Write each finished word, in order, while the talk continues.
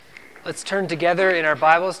Let's turn together in our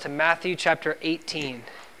Bibles to Matthew chapter 18.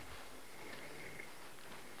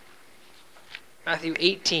 Matthew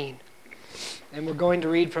 18. And we're going to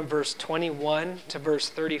read from verse 21 to verse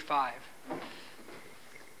 35.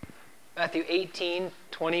 Matthew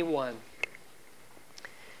 18:21.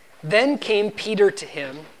 Then came Peter to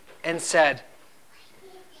him and said,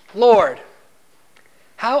 Lord,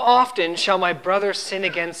 how often shall my brother sin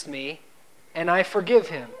against me, and I forgive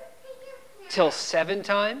him? Till 7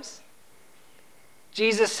 times?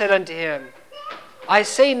 Jesus said unto him, I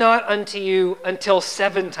say not unto you until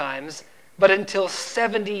 7 times, but until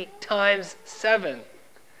 70 times 7.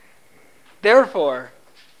 Therefore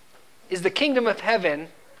is the kingdom of heaven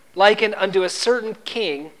likened unto a certain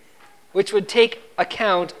king, which would take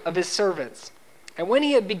account of his servants. And when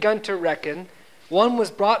he had begun to reckon, one was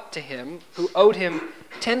brought to him who owed him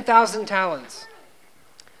 10,000 talents.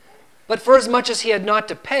 But for as much as he had not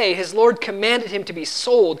to pay, his Lord commanded him to be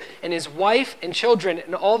sold, and his wife and children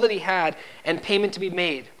and all that he had, and payment to be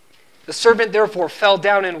made. The servant therefore fell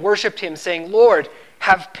down and worshipped him, saying, Lord,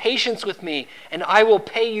 have patience with me, and I will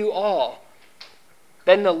pay you all.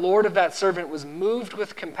 Then the Lord of that servant was moved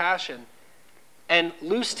with compassion, and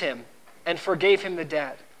loosed him, and forgave him the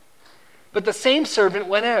debt. But the same servant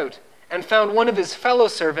went out, and found one of his fellow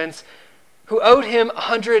servants, who owed him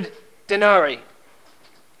 100 denarii.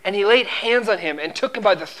 And he laid hands on him and took him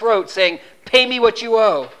by the throat, saying, Pay me what you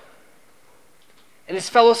owe. And his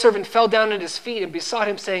fellow servant fell down at his feet and besought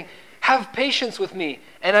him, saying, Have patience with me,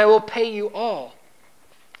 and I will pay you all.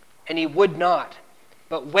 And he would not,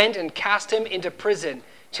 but went and cast him into prison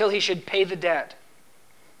till he should pay the debt.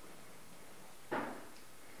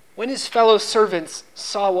 When his fellow servants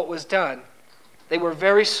saw what was done, they were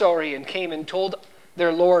very sorry and came and told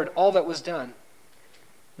their Lord all that was done.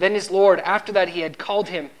 Then his Lord, after that he had called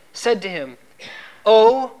him, said to him,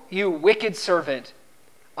 O you wicked servant,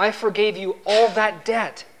 I forgave you all that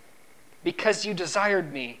debt, because you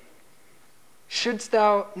desired me. Shouldst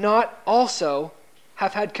thou not also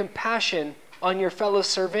have had compassion on your fellow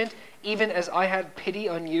servant, even as I had pity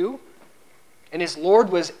on you? And his Lord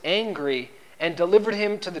was angry, and delivered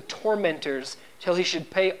him to the tormentors, till he should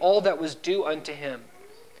pay all that was due unto him.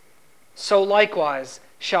 So likewise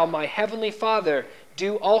shall my heavenly Father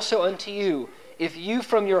do also unto you, if you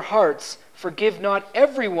from your hearts forgive not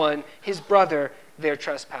everyone his brother their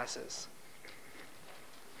trespasses.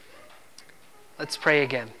 Let's pray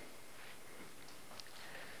again.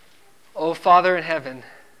 O Father in heaven,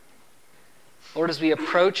 Lord, as we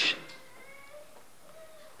approach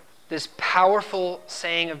this powerful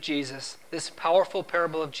saying of Jesus, this powerful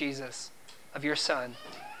parable of Jesus, of your Son,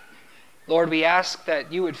 Lord, we ask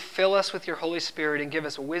that you would fill us with your Holy Spirit and give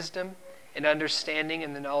us wisdom and understanding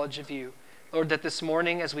and the knowledge of you. Lord, that this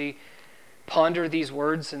morning as we ponder these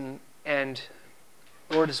words and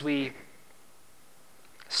Lord, as we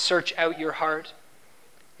search out your heart,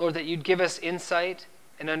 Lord, that you'd give us insight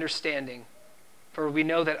and understanding, for we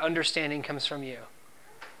know that understanding comes from you.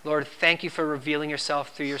 Lord, thank you for revealing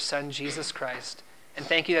yourself through your Son, Jesus Christ. And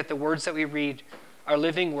thank you that the words that we read are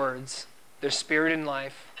living words, they're spirit and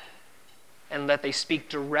life, and that they speak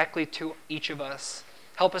directly to each of us.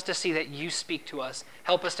 Help us to see that you speak to us.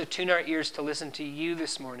 Help us to tune our ears to listen to you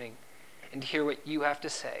this morning and to hear what you have to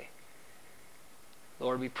say.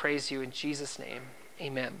 Lord, we praise you in Jesus' name.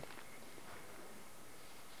 Amen.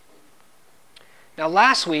 Now,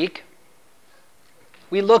 last week,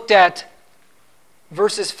 we looked at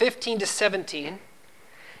verses 15 to 17,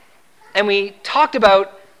 and we talked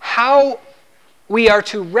about how we are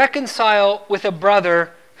to reconcile with a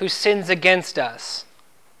brother who sins against us.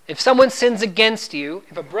 If someone sins against you,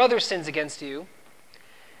 if a brother sins against you,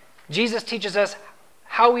 Jesus teaches us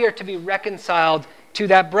how we are to be reconciled to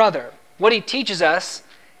that brother. What he teaches us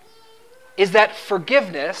is that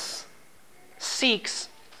forgiveness seeks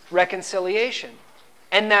reconciliation,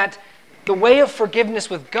 and that the way of forgiveness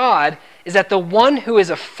with God is that the one who is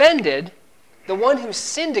offended, the one who's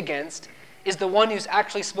sinned against, is the one who's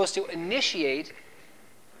actually supposed to initiate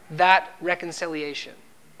that reconciliation.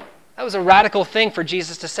 That was a radical thing for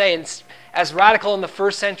Jesus to say, and as radical in the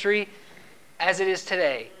first century as it is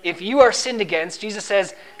today. If you are sinned against, Jesus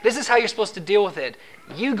says, this is how you're supposed to deal with it.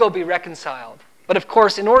 You go be reconciled. But of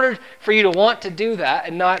course, in order for you to want to do that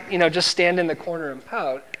and not, just stand in the corner and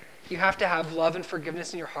pout, you have to have love and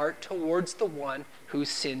forgiveness in your heart towards the one who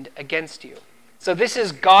sinned against you. So this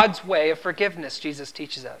is God's way of forgiveness, Jesus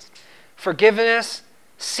teaches us. Forgiveness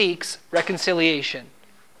seeks reconciliation.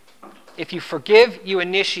 If you forgive, you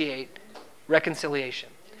initiate reconciliation.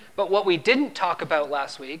 But what we didn't talk about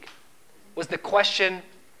last week was the question,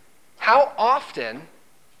 how often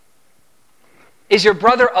is your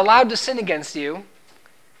brother allowed to sin against you,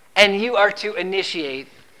 and you are to initiate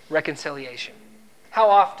reconciliation. How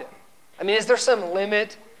often? I mean, is there some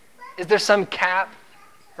limit? Is there some cap,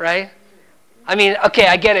 right? I mean, okay,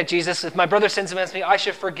 I get it, Jesus. If my brother sins against me, I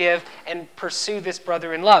should forgive and pursue this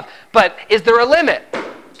brother in love. But is there a limit?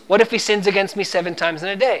 What if he sins against me 7 times in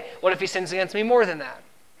a day? What if he sins against me more than that?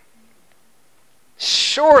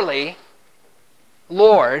 Surely,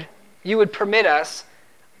 Lord, you would permit us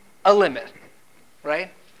a limit,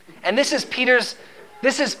 right? And this is Peter's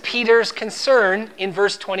concern in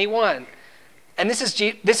verse 21. And this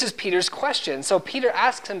is Peter's question. So Peter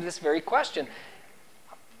asks him this very question.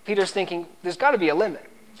 Peter's thinking, there's got to be a limit.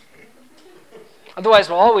 Otherwise,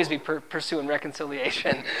 we'll always be pursuing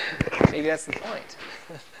reconciliation. Maybe that's the point.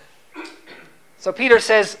 So Peter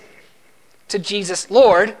says to Jesus,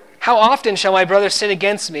 Lord, how often shall my brother sin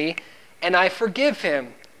against me and I forgive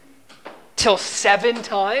him? Till 7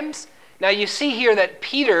 times? Now you see here that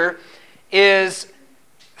Peter is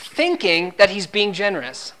thinking that he's being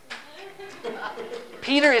generous.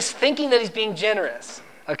 Peter is thinking that he's being generous.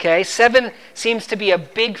 Okay, 7 seems to be a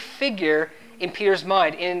big figure in Peter's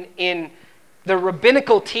mind. In the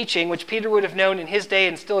rabbinical teaching, which Peter would have known in his day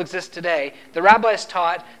and still exists today, the rabbis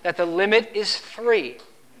taught that the limit is 3.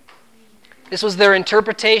 This was their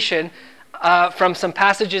interpretation from some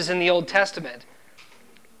passages in the Old Testament.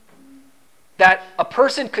 That a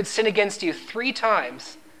person could sin against you 3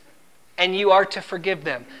 times and you are to forgive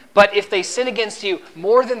them. But if they sin against you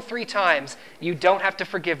more than 3 times, you don't have to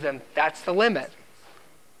forgive them. That's the limit.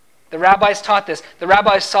 The rabbis taught this. The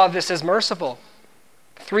rabbis saw this as merciful.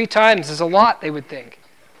 3 times is a lot, they would think.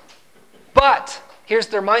 But here's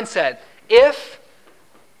their mindset. If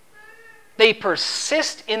they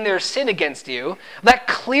persist in their sin against you, that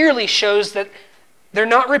clearly shows that they're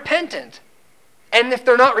not repentant. And if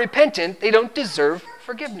they're not repentant, they don't deserve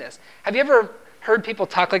forgiveness. Have you ever heard people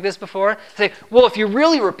talk like this before? Say, well, if you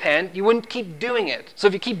really repent, you wouldn't keep doing it. So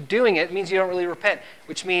if you keep doing it, it means you don't really repent,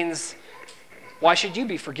 which means, why should you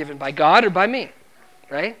be forgiven, by God or by me?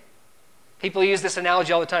 Right? People use this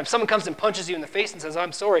analogy all the time. Someone comes and punches you in the face and says,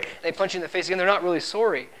 I'm sorry. And they punch you in the face again. They're not really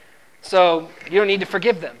sorry. So you don't need to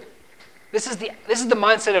forgive them. This is the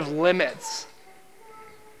mindset of limits.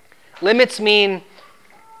 Limits mean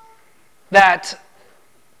that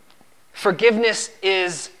forgiveness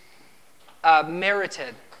is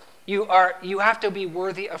merited. You have to be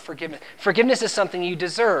worthy of forgiveness. Forgiveness is something you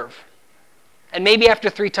deserve. And maybe after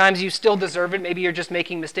 3 times you still deserve it. Maybe you're just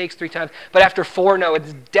making mistakes 3 times. But after 4, no,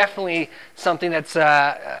 it's definitely something that's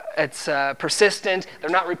persistent. They're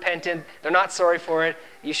not repentant. They're not sorry for it.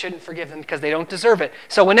 You shouldn't forgive them because they don't deserve it.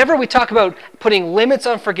 So whenever we talk about putting limits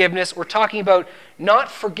on forgiveness, we're talking about not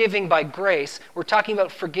forgiving by grace. We're talking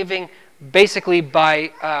about forgiving basically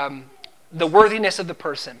by the worthiness of the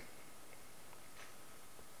person.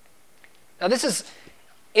 Now this is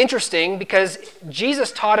interesting because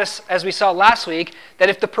Jesus taught us, as we saw last week, that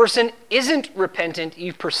if the person isn't repentant,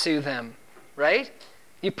 you pursue them, right?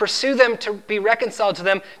 You pursue them to be reconciled to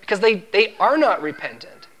them because they are not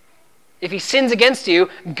repentant. If he sins against you,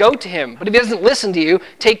 go to him. But if he doesn't listen to you,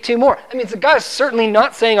 take 2 more. I mean, the God is certainly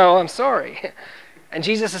not saying, oh, I'm sorry. And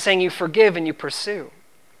Jesus is saying you forgive and you pursue.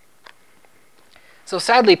 So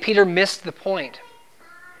sadly, Peter missed the point.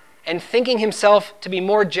 And thinking himself to be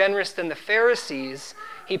more generous than the Pharisees,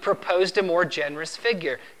 he proposed a more generous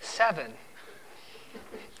figure, 7.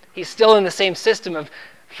 He's still in the same system of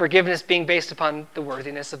forgiveness being based upon the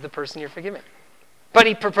worthiness of the person you're forgiving. But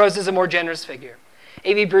he proposes a more generous figure.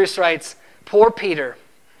 A.B. Bruce writes, poor Peter,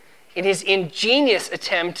 in his ingenious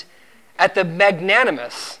attempt at the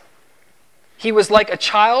magnanimous, he was like a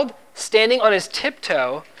child standing on his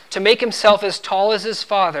tiptoe to make himself as tall as his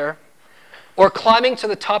father, or climbing to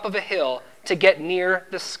the top of a hill to get near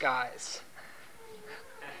the skies.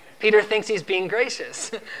 Peter thinks he's being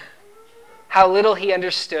gracious. How little he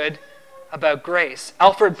understood about grace.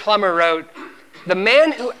 Alfred Plummer wrote, the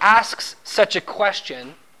man who asks such a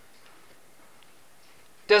question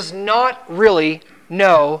does not really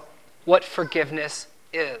know what forgiveness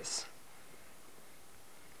is.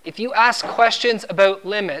 If you ask questions about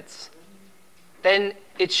limits, then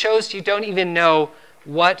it shows you don't even know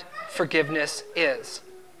what forgiveness is.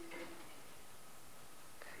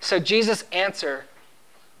 So Jesus' answer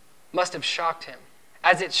must have shocked him,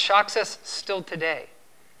 as it shocks us still today.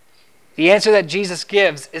 The answer that Jesus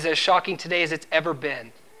gives is as shocking today as it's ever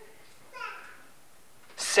been.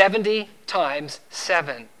 70 times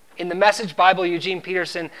 7. In the Message Bible, Eugene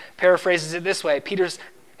Peterson paraphrases it this way. Peter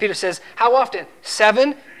says, how often?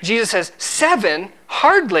 7? Jesus says, 7?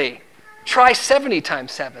 Hardly. Try 70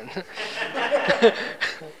 times 7.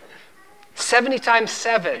 70 times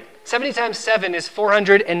 7. 70 times 7 is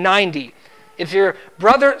 490. If your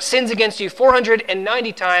brother sins against you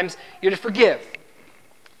 490 times, you're to forgive.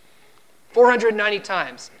 490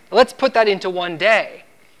 times. Let's put that into one day.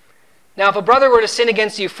 Now, if a brother were to sin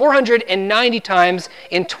against you 490 times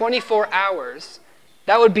in 24 hours,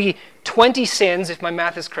 that would be 20 sins, if my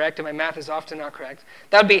math is correct, and my math is often not correct.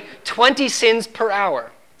 That would be 20 sins per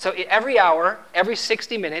hour. So every hour, every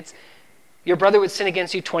 60 minutes, your brother would sin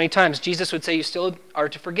against you 20 times. Jesus would say you still are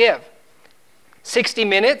to forgive. 60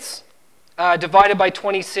 minutes divided by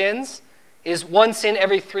 20 sins is one sin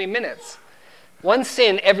every 3 minutes. One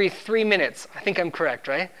sin every 3 minutes. I think I'm correct,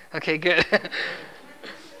 right? Okay, good.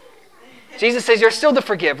 Jesus says you're still to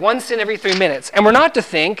forgive. One sin every 3 minutes. And we're not to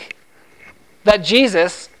think that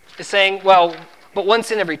Jesus is saying, well, but one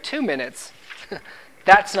sin every 2 minutes.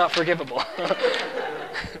 That's not forgivable.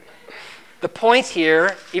 The point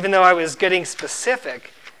here, even though I was getting specific,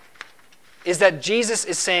 is that Jesus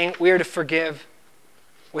is saying we are to forgive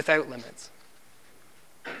without limits.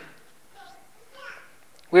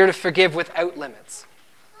 We are to forgive without limits.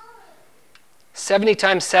 70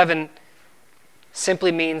 times 7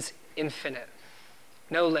 simply means infinite,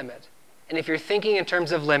 no limit. And if you're thinking in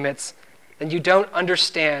terms of limits, then you don't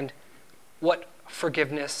understand what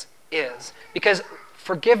forgiveness is. Because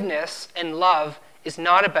forgiveness and love is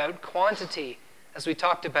not about quantity, as we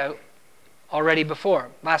talked about already before,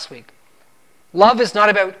 last week. Love is not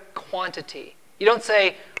about quantity. You don't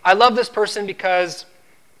say, I love this person because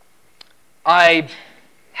I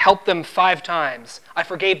helped them 5 times. I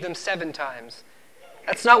forgave them 7 times.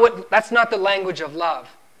 That's not the language of love.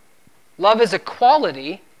 Love is a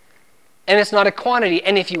quality, and it's not a quantity.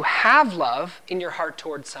 And if you have love in your heart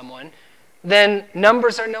towards someone, then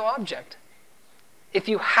numbers are no object. If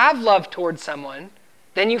you have love towards someone,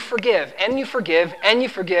 then you forgive, and you forgive, and you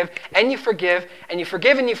forgive, and you forgive, and you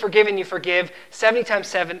forgive, and you forgive, and you forgive, 70 times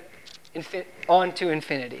 7 on to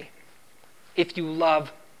infinity. If you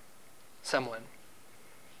love someone.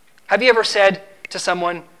 Have you ever said to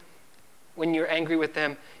someone when you're angry with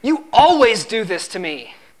them, you always do this to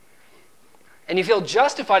me? And you feel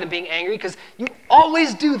justified in being angry because you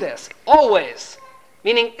always do this. Always.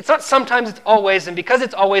 Meaning, it's not sometimes, it's always, and because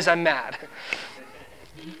it's always, I'm mad.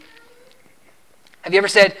 Have you ever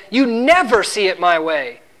said, you never see it my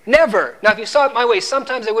way? Never. Now, if you saw it my way,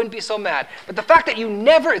 sometimes I wouldn't be so mad. But the fact that you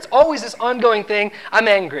never, it's always this ongoing thing, I'm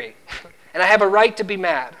angry. And I have a right to be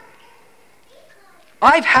mad.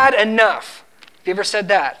 I've had enough. Have you ever said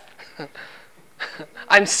that?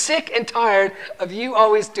 I'm sick and tired of you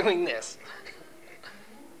always doing this.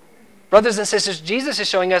 Brothers and sisters, Jesus is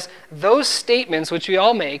showing us those statements which we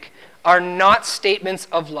all make are not statements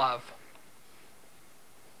of love.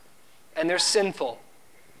 And they're sinful.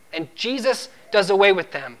 And Jesus does away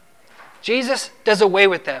with them. Jesus does away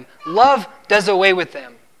with them. Love does away with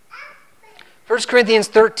them. 1 Corinthians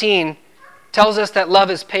 13 tells us that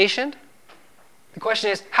love is patient. The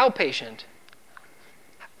question is, how patient?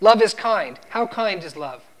 Love is kind. How kind is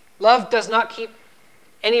love? Love does not keep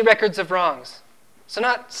any records of wrongs. So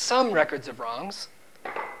not some records of wrongs.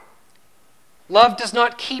 Love does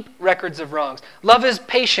not keep records of wrongs. Love is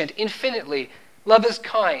patient infinitely. Love is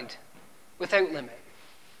kind without limit.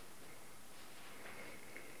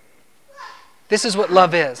 This is what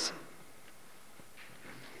love is.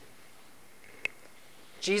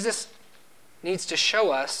 Jesus needs to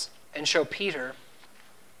show us and show Peter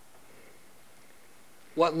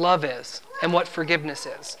what love is and what forgiveness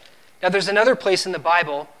is. Now, there's another place in the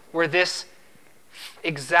Bible where this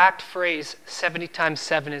exact phrase, 70 times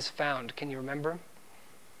 7, is found. Can you remember?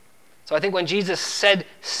 So I think when Jesus said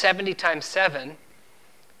 70 times 7,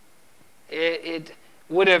 it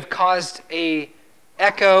would have caused a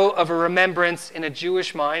echo of a remembrance in a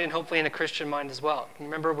Jewish mind and hopefully in a Christian mind as well. Can you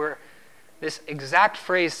remember where this exact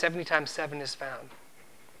phrase, 70 times 7, is found?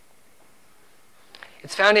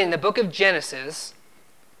 It's found in the book of Genesis,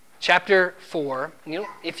 chapter 4.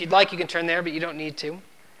 If you'd like, you can turn there, but you don't need to.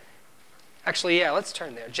 Actually, yeah, let's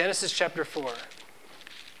turn there. Genesis chapter 4.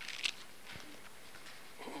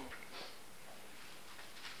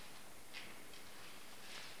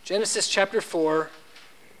 Genesis chapter 4,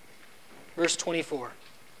 verse 24.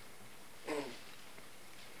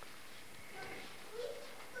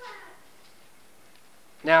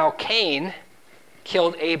 Now Cain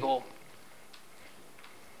killed Abel.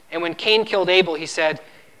 And when Cain killed Abel, he said,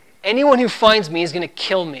 anyone who finds me is going to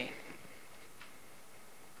kill me.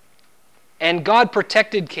 And God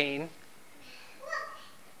protected Cain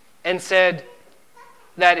and said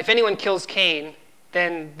that if anyone kills Cain,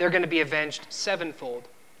 then they're going to be avenged sevenfold.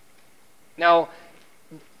 Now,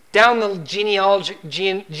 down the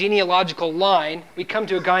genealogical line, we come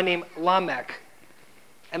to a guy named Lamech.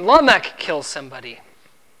 And Lamech kills somebody.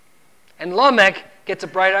 And Lamech gets a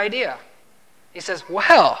bright idea. He says,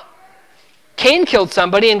 well, Cain killed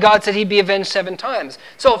somebody, and God said he'd be avenged 7 times.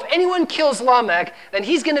 So if anyone kills Lamech, then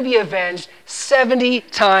he's going to be avenged 70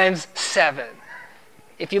 times 7.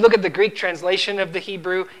 If you look at the Greek translation of the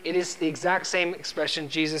Hebrew, it is the exact same expression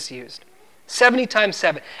Jesus used. 70 times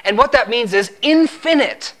 7. And what that means is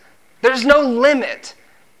infinite. There's no limit.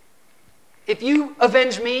 If you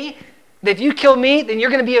avenge me, if you kill me, then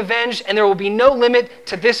you're going to be avenged, and there will be no limit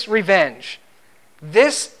to this revenge.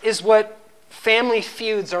 This is what family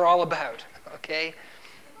feuds are all about, okay?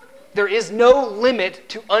 There is no limit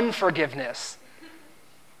to unforgiveness.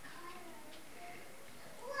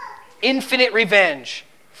 Infinite revenge,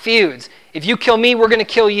 feuds. If you kill me, we're going to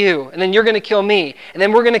kill you, and then you're going to kill me, and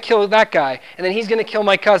then we're going to kill that guy, and then he's going to kill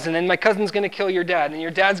my cousin, and my cousin's going to kill your dad, and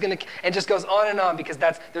your dad's going to, and it just goes on and on, because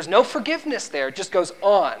there's no forgiveness there. It just goes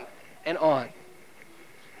on and on.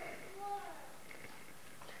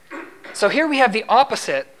 So here we have the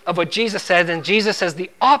opposite of what Jesus said, and Jesus says the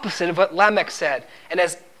opposite of what Lamech said. And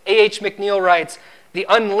as A.H. McNeil writes, the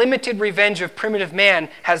unlimited revenge of primitive man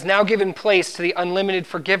has now given place to the unlimited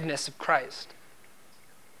forgiveness of Christ.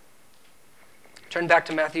 Turn back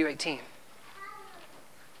to Matthew 18.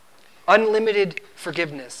 Unlimited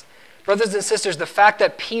forgiveness. Brothers and sisters, the fact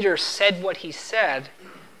that Peter said what he said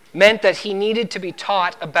meant that he needed to be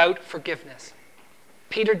taught about forgiveness.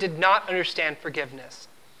 Peter did not understand forgiveness.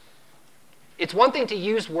 It's one thing to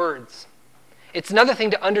use words. It's another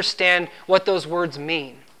thing to understand what those words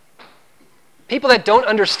mean. People that don't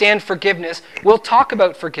understand forgiveness will talk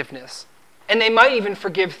about forgiveness. And they might even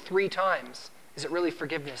forgive 3 times. Is it really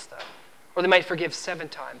forgiveness, though? Or they might forgive 7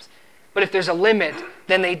 times. But if there's a limit,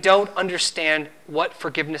 then they don't understand what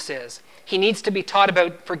forgiveness is. He needs to be taught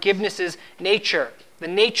about forgiveness's nature, the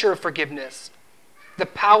nature of forgiveness, the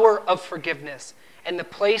power of forgiveness, and the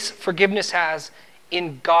place forgiveness has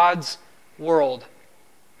in God's world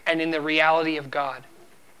and in the reality of God.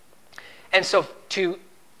 And so to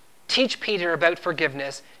teach Peter about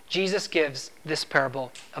forgiveness, Jesus gives this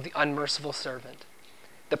parable of the unmerciful servant.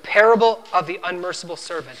 The parable of the unmerciful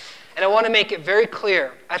servant. And I want to make it very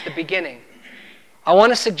clear at the beginning. I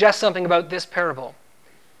want to suggest something about this parable.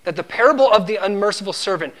 That the parable of the unmerciful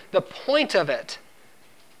servant, the point of it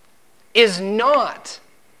is not,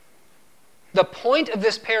 the point of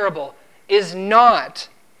this parable is not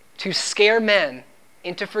to scare men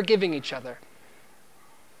into forgiving each other.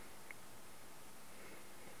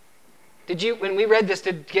 Did you, when we read this,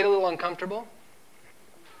 did it get a little uncomfortable?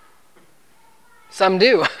 Some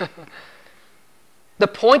do. The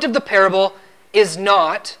point of the parable is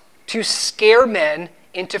not to scare men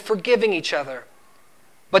into forgiving each other.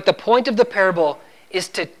 But the point of the parable is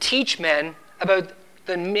to teach men about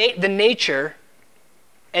the nature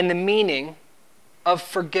and the meaning of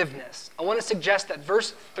forgiveness. I want to suggest that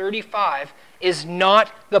verse 35 is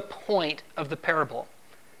not the point of the parable.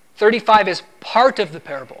 35 is part of the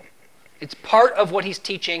parable. It's part of what he's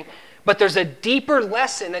teaching, but there's a deeper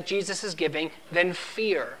lesson that Jesus is giving than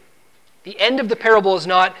fear. The end of the parable is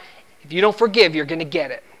not, if you don't forgive, you're going to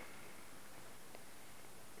get it.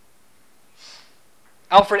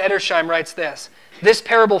 Alfred Edersheim writes this: this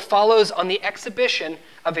parable follows on the exhibition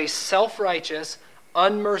of a self-righteous,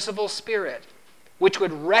 unmerciful spirit, which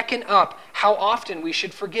would reckon up how often we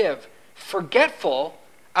should forgive, forgetful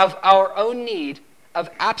of our own need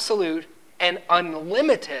of absolute and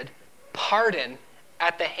unlimited pardon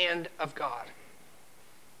at the hand of God.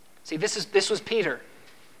 See, this was Peter.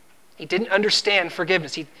 He didn't understand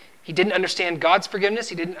forgiveness. He didn't understand God's forgiveness.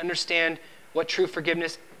 He didn't understand what true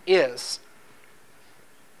forgiveness is.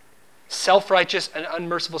 Self-righteous and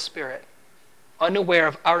unmerciful spirit, unaware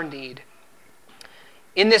of our need.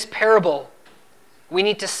 In this parable, we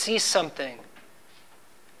need to see something.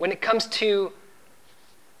 When it comes to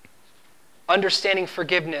understanding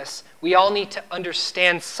forgiveness, we all need to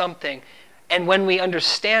understand something. And when we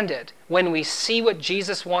understand it, when we see what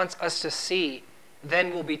Jesus wants us to see,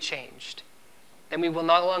 then we'll be changed. Then we will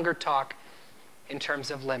no longer talk in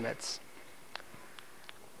terms of limits.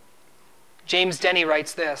 James Denney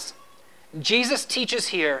writes this: Jesus teaches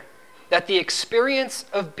here that the experience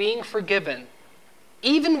of being forgiven,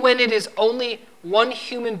 even when it is only one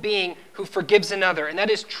human being who forgives another, and that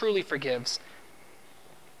is truly forgives,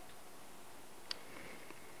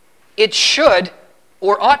 it should,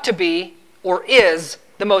 or ought to be, or is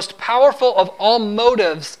the most powerful of all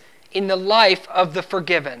motives in the life of the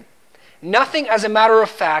forgiven. Nothing, as a matter of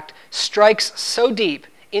fact, strikes so deep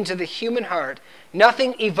into the human heart.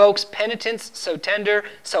 Nothing evokes penitence so tender,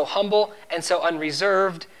 so humble, and so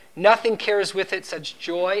unreserved. Nothing carries with it such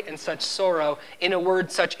joy and such sorrow, in a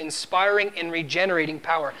word, such inspiring and regenerating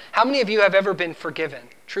power. How many of you have ever been forgiven,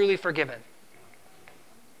 truly forgiven?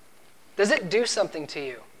 Does it do something to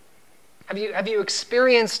you? Have you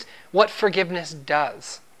experienced what forgiveness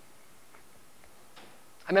does?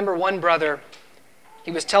 I remember one brother,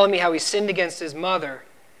 he was telling me how he sinned against his mother,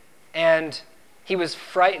 and he was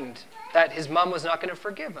frightened that his mom was not going to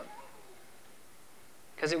forgive him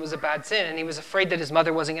because it was a bad sin, and he was afraid that his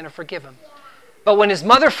mother wasn't going to forgive him. But when his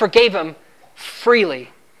mother forgave him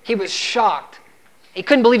freely, he was shocked. He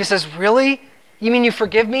couldn't believe it. He says, "Really? You mean you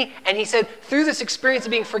forgive me?" And he said, "Through this experience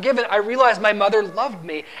of being forgiven, I realized my mother loved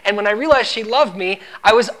me. And when I realized she loved me,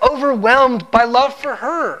 I was overwhelmed by love for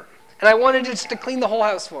her. And I wanted just to clean the whole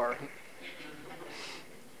house for her."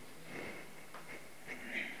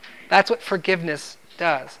 That's what forgiveness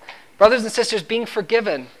does. Brothers and sisters, being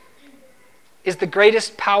forgiven is the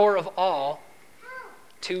greatest power of all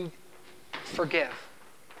to forgive.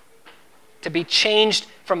 To be changed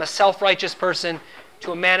from a self-righteous person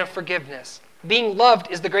to a man of forgiveness. Being loved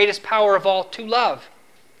is the greatest power of all to love.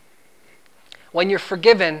 When you're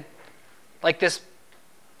forgiven, like this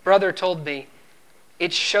brother told me,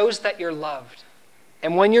 it shows that you're loved.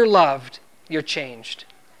 And when you're loved, you're changed.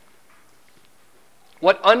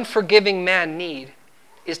 What unforgiving men need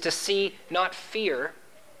is to see not fear,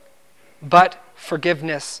 but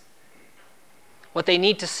forgiveness. What they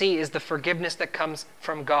need to see is the forgiveness that comes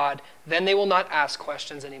from God. Then they will not ask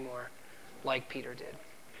questions anymore, like Peter did.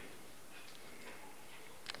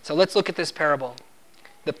 So let's look at this parable.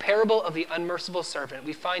 The parable of the unmerciful servant.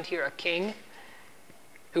 We find here a king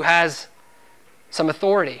who has some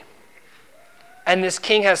authority. And this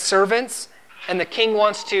king has servants, and the king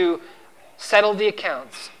wants to settle the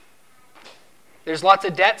accounts. There's lots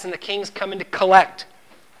of debts, and the king's coming to collect.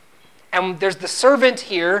 And there's the servant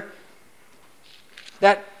here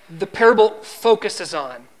that the parable focuses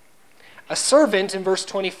on. A servant, in verse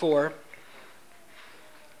 24,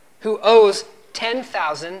 who owes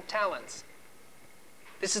 10,000 talents.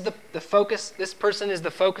 This is the focus. This person is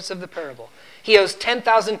the focus of the parable. He owes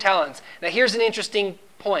 10,000 talents. Now here's an interesting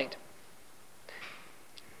point.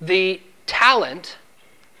 The talent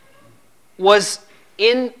was,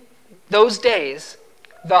 in those days,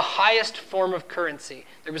 the highest form of currency.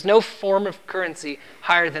 There was no form of currency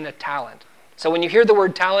higher than a talent. So when you hear the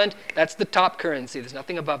word talent, that's the top currency. There's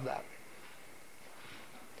nothing above that.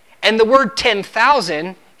 And the word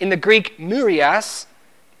 10,000 in the Greek murias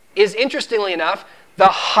is, interestingly enough, the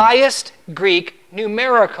highest Greek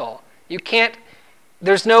numerical.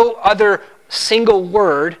 There's no other single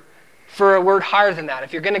word for a word higher than that.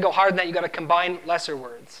 If you're going to go higher than that, you've got to combine lesser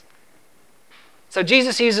words. So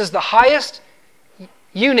Jesus uses the highest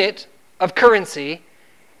unit of currency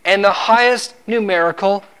and the highest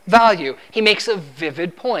numerical value. He makes a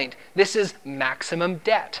vivid point. This is maximum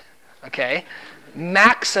debt. Okay?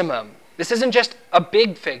 Maximum. This isn't just a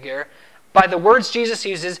big figure. By the words Jesus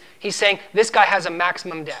uses, he's saying this guy has a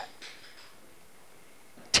maximum debt.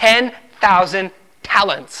 10,000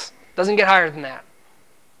 talents. Doesn't get higher than that.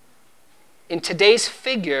 In today's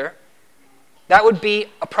figure, that would be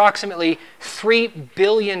approximately $3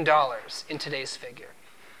 billion in today's figure.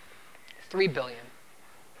 $3 billion.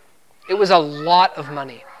 It was a lot of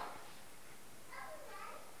money.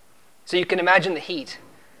 So you can imagine the heat.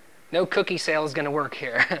 No cookie sale is going to work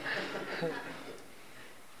here.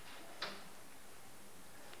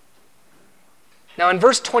 Now in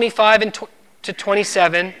verse 25 and to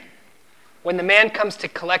 27, when the man comes to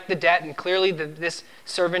collect the debt, and clearly this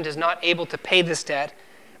servant is not able to pay this debt,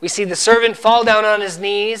 we see the servant fall down on his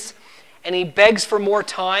knees, and he begs for more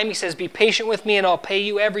time. He says, "Be patient with me, and I'll pay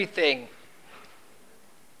you everything."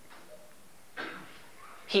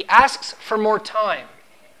 He asks for more time.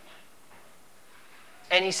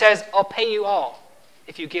 And he says, "I'll pay you all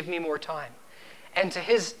if you give me more time." And to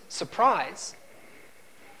his surprise,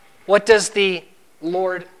 what does the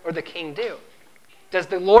Lord or the king do? Does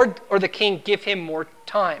the Lord or the king give him more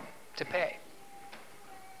time to pay?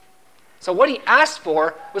 So what he asked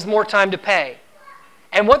for was more time to pay.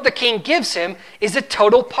 And what the king gives him is a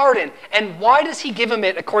total pardon. And why does he give him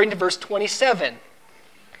it according to verse 27?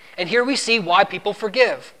 And here we see why people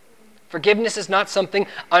forgive. Forgiveness is not something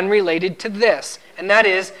unrelated to this. And that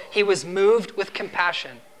is, he was moved with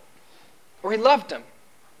compassion. Or he loved him.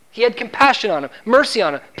 He had compassion on him, mercy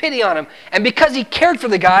on him, pity on him. And because he cared for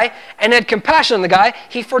the guy and had compassion on the guy,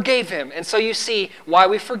 he forgave him. And so you see why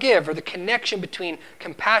we forgive, or the connection between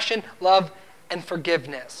compassion, love, and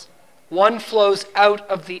forgiveness. One flows out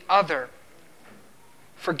of the other.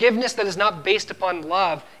 Forgiveness that is not based upon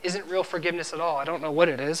love isn't real forgiveness at all. I don't know what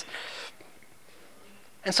it is.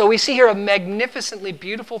 And so we see here a magnificently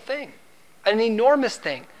beautiful thing, an enormous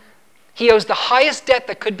thing. He owes the highest debt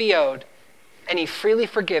that could be owed, and he freely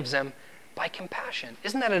forgives him by compassion.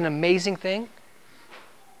 Isn't that an amazing thing?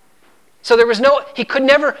 So the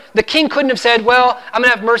king couldn't have said, well, I'm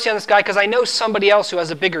going to have mercy on this guy because I know somebody else who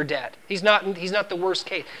has a bigger debt. He's not the worst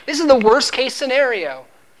case. This is the worst case scenario.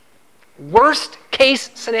 Worst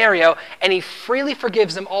case scenario, and he freely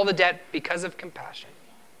forgives him all the debt because of compassion.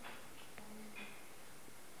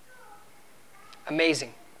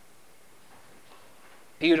 Amazing.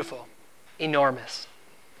 Beautiful. Enormous.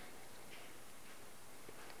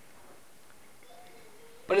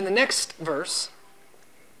 But in the next verse,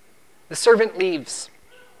 the servant leaves.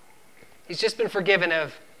 He's just been forgiven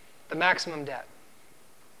of the maximum debt.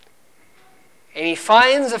 And he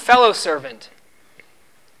finds a fellow servant,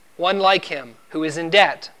 one like him, who is in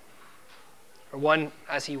debt. Or one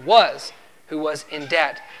as he was, who was in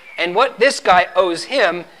debt. And what this guy owes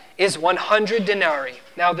him is 100 denarii.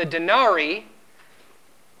 Now the denarii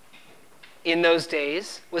in those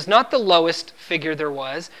days was not the lowest figure there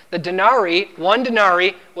was. The denarii, 1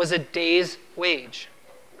 denarii, was a day's wage.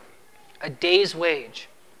 A day's wage.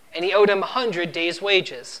 And he owed him 100 days'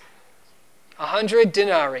 wages. 100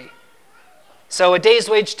 denarii. So a day's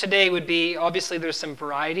wage today would be, obviously there's some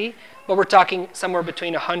variety, but we're talking somewhere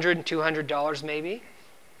between $100 and $200 maybe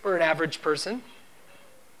for an average person.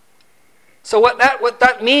 So what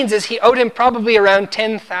that means is he owed him probably around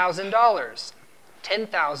 $10,000.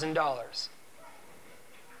 $10,000.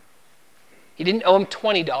 He didn't owe him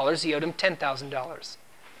 $20, he owed him $10,000.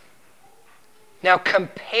 Now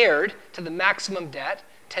compared to the maximum debt,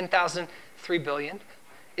 10,000, 3 billion,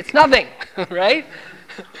 it's nothing, right?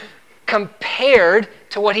 Compared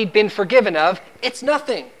to what he'd been forgiven of, it's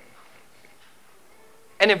nothing.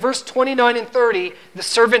 And in verse 29 and 30, the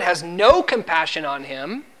servant has no compassion on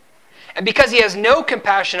him. And because he has no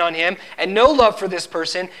compassion on him and no love for this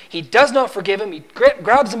person, he does not forgive him. He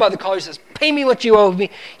grabs him by the collar. He says, pay me what you owe me.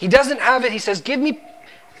 He doesn't have it. He says, give me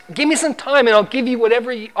some time and I'll give you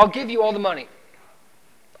I'll give you all the money.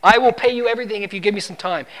 I will pay you everything if you give me some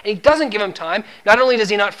time. And he doesn't give him time. Not only does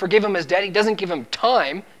he not forgive him his debt, he doesn't give him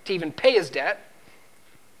time to even pay his debt.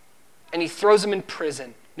 And he throws him in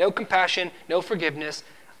prison. No compassion, no forgiveness,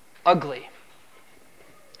 ugly.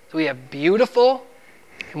 So we have beautiful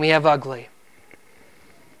and we have ugly.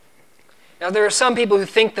 Now there are some people who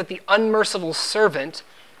think that the unmerciful servant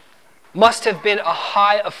must have been a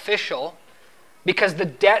high official because the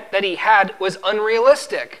debt that he had was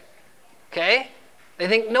unrealistic. Okay? They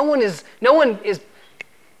think no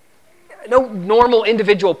normal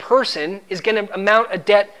individual person is going to amount a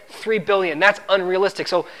debt 3 billion. That's unrealistic.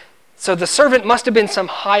 So the servant must have been some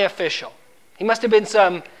high official. He must have been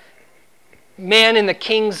some man in the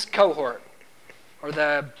king's cohort or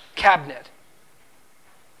the cabinet.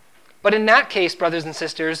 But in that case, brothers and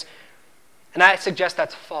sisters, and I suggest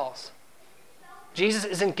that's false. Jesus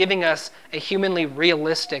isn't giving us a humanly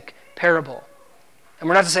realistic parable. And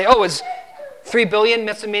we're not to say, oh, it's 3 billion,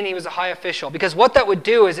 must mean he was a high official. Because what that would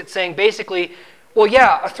do is it's saying basically, well,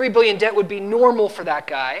 yeah, a 3 billion debt would be normal for that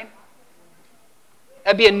guy.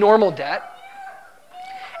 That'd be a normal debt.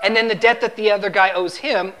 And then the debt that the other guy owes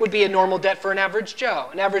him would be a normal debt for an average Joe.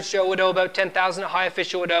 An average Joe would owe about 10,000. A high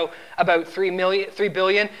official would owe about 3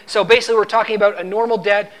 billion. So basically we're talking about a normal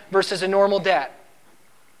debt versus a normal debt.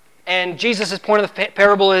 And Jesus' point of the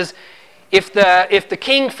parable is, if the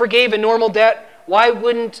king forgave a normal debt, why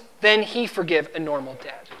wouldn't then he forgive a normal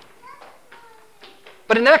debt?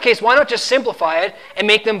 But in that case, why not just simplify it and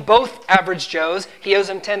make them both average Joes? He owes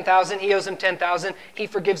him 10,000, he owes him 10,000, he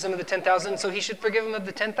forgives him of the 10,000, so he should forgive him of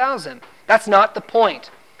the 10,000. That's not the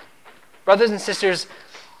point. Brothers and sisters,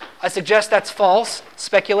 I suggest that's false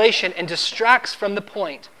speculation and distracts from the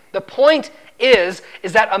point. The point is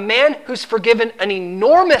that a man who's forgiven an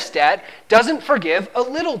enormous debt doesn't forgive a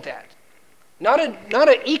little debt. Not an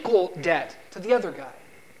equal debt to the other guy.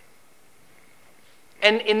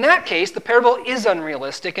 And in that case, the parable is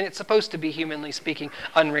unrealistic, and it's supposed to be, humanly speaking,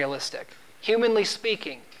 unrealistic. Humanly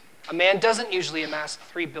speaking, a man doesn't usually amass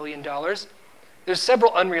 $3 billion. There's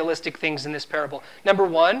several unrealistic things in this parable. Number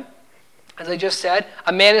one, as I just said,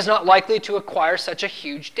 a man is not likely to acquire such a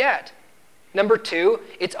huge debt. Number two,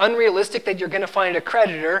 it's unrealistic that you're going to find a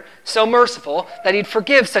creditor so merciful that he'd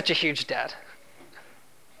forgive such a huge debt.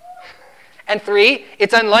 And three,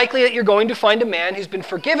 it's unlikely that you're going to find a man who's been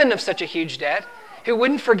forgiven of such a huge debt who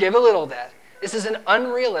wouldn't forgive a little debt. This is an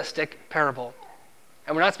unrealistic parable.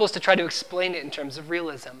 And we're not supposed to try to explain it in terms of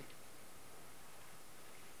realism.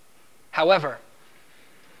 However,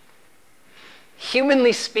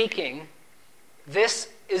 humanly speaking, this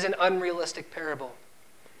is an unrealistic parable.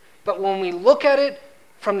 But when we look at it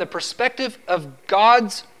from the perspective of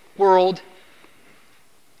God's world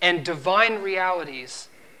and divine realities,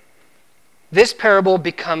 this parable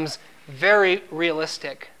becomes very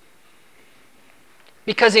realistic.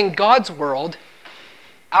 Because in God's world,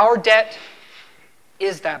 our debt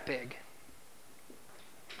is that big.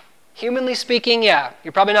 Humanly speaking, yeah,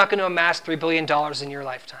 you're probably not going to amass $3 billion in your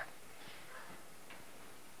lifetime.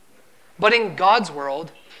 But in God's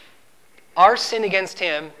world, our sin against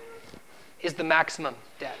him is the maximum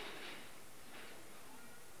debt.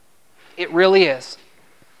 It really is.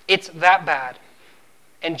 It's that bad.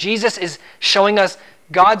 And Jesus is showing us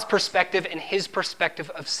God's perspective and his perspective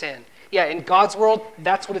of sin. Yeah, in God's world,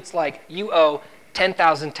 that's what it's like. You owe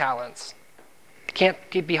 10,000 talents. It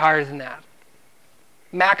can't be higher than that.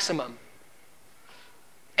 Maximum.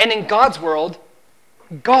 And in God's world,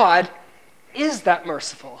 God is that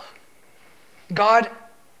merciful. God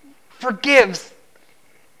forgives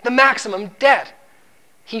the maximum debt.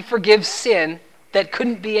 He forgives sin that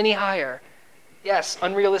couldn't be any higher. Yes,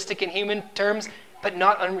 unrealistic in human terms, but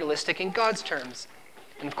not unrealistic in God's terms.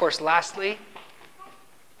 And of course, lastly,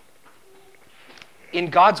 in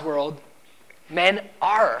God's world, men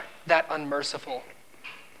are that unmerciful.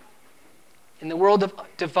 In the world of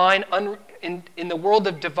divine in the world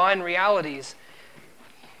of divine realities,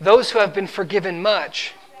 those who have been forgiven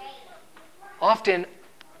much often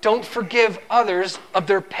don't forgive others of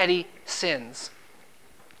their petty sins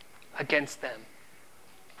against them.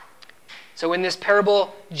 So in this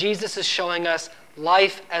parable, Jesus is showing us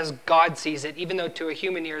life as God sees it, even though to a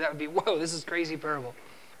human ear that would be, whoa, this is a crazy parable.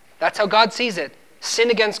 That's how God sees it. Sin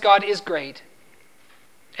against God is great.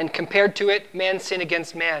 And compared to it, man's sin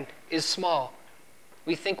against man is small.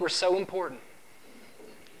 We think we're so important.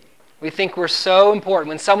 We think we're so important.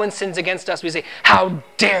 When someone sins against us, we say, how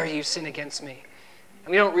dare you sin against me?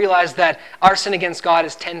 And we don't realize that our sin against God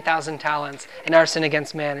is 10,000 talents, and our sin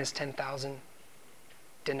against man is 10,000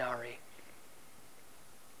 denarii.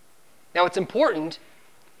 Now, it's important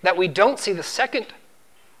that we don't see the second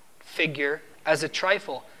figure as a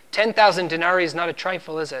trifle. 10,000 denarii is not a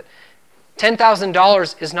trifle, is it?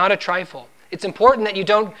 $10,000 is not a trifle. It's important that you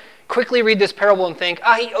don't quickly read this parable and think,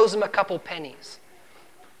 he owes him a couple pennies.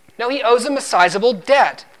 No, he owes him a sizable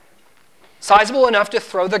debt. Sizable enough to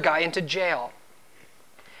throw the guy into jail.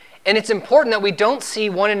 And it's important that we don't see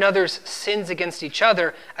one another's sins against each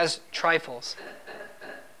other as trifles.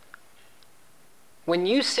 When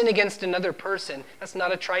you sin against another person, that's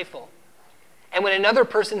not a trifle. And when another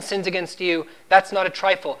person sins against you, that's not a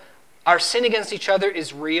trifle. Our sin against each other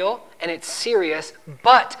is real and it's serious,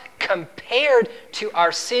 but compared to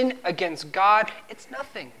our sin against God, it's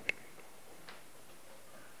nothing.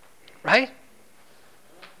 Right?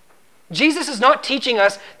 Jesus is not teaching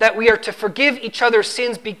us that we are to forgive each other's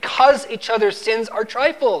sins because each other's sins are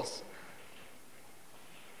trifles.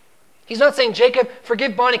 He's not saying, Jacob,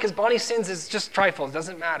 forgive Bonnie because Bonnie's sins is just trifles. It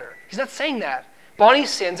doesn't matter. He's not saying that. Bonnie's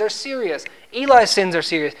sins are serious. Eli's sins are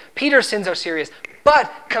serious. Peter's sins are serious.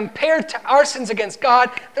 But compared to our sins against God,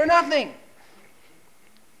 they're nothing.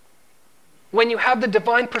 When you have the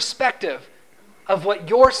divine perspective of what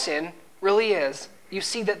your sin really is, you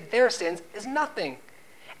see that their sins is nothing.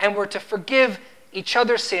 And we're to forgive each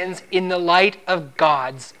other's sins in the light of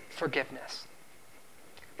God's forgiveness.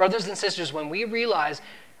 Brothers and sisters, when we realize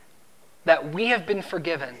that we have been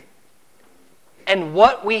forgiven and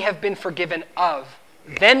what we have been forgiven of,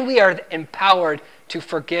 then we are empowered to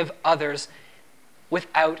forgive others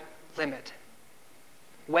without limit.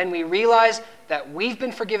 When we realize that we've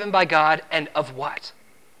been forgiven by God and of what?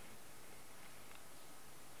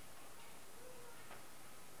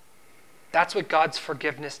 That's what God's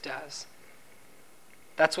forgiveness does.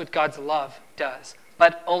 That's what God's love does.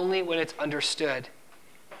 But only when it's understood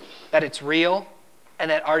that it's real and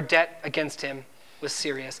that our debt against him was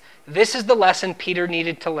serious. This is the lesson Peter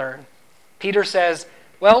needed to learn. Peter says,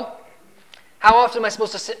 well, how often am I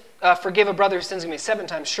supposed to forgive a brother who sins against me? 7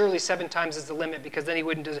 times. Surely 7 times is the limit because then he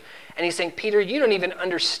wouldn't do it. And he's saying, Peter, you don't even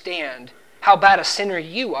understand how bad a sinner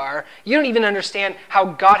you are. You don't even understand how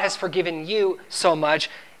God has forgiven you so much.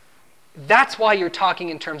 That's why you're talking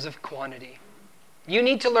in terms of quantity. You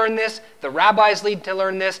need to learn this. The rabbis need to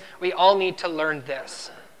learn this. We all need to learn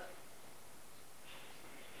this.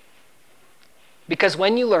 Because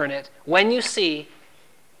when you learn it, when you see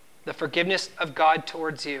the forgiveness of God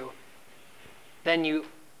towards you, then you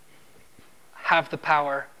have the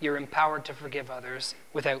power, you're empowered to forgive others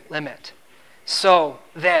without limit. So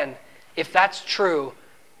then, if that's true,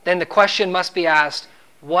 then the question must be asked,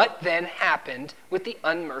 what then happened with the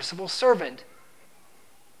unmerciful servant?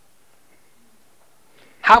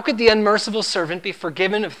 How could the unmerciful servant be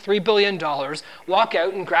forgiven of $3 billion, walk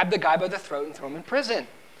out and grab the guy by the throat and throw him in prison?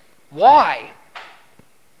 Why?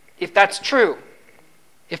 If that's true,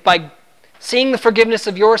 if by seeing the forgiveness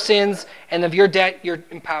of your sins and of your debt, you're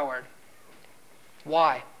empowered.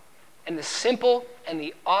 Why? And the simple and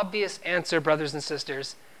the obvious answer, brothers and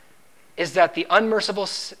sisters, is that the unmerciful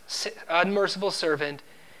servant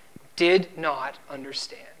did not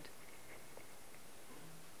understand.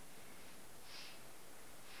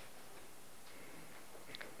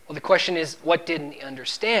 Well, the question is, what didn't he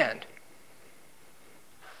understand?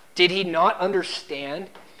 Did he not understand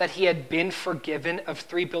that he had been forgiven of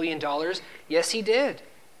 $3 billion? Yes, he did.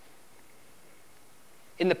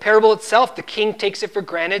 In the parable itself, the king takes it for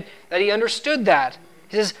granted that he understood that.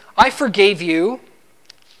 He says, I forgave you,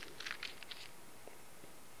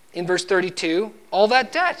 in verse 32, all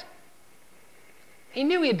that debt. He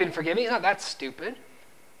knew he had been forgiven. He's not that stupid.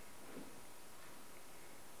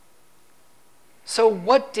 So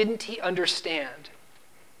what didn't he understand?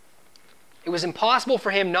 It was impossible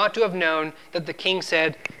for him not to have known that the king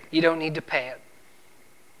said, you don't need to pay it.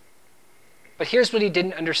 But here's what he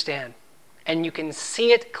didn't understand. And you can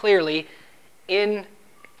see it clearly in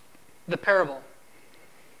the parable.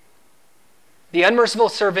 The unmerciful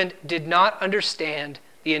servant did not understand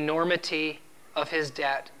the enormity of his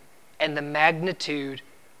debt and the magnitude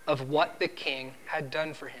of what the king had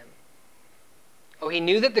done for him. Oh, he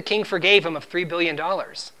knew that the king forgave him of $3 billion.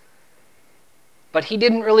 But he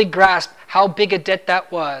didn't really grasp how big a debt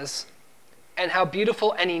that was and how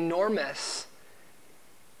beautiful and enormous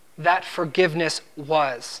that forgiveness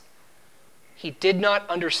was. He did not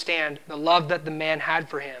understand the love that the man had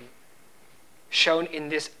for him, shown in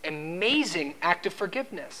this amazing act of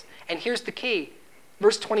forgiveness. And here's the key.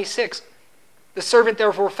 Verse 26, the servant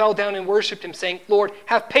therefore fell down and worshipped him, saying, Lord,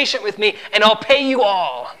 have patience with me, and I'll pay you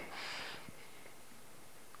all.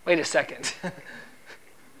 Wait a second.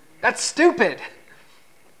 That's stupid.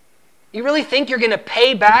 You really think you're going to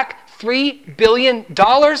pay back $3 billion,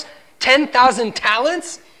 10,000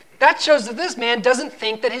 talents? That shows that this man doesn't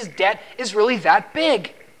think that his debt is really that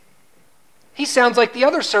big. He sounds like the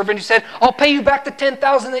other servant who said, I'll pay you back the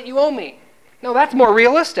 10,000 that you owe me. No, that's more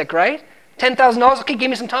realistic, right? $10,000, okay, give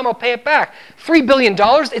me some time, I'll pay it back. $3 billion,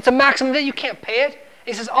 it's a maximum that you can't pay it.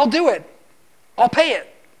 He says, I'll do it. I'll pay it.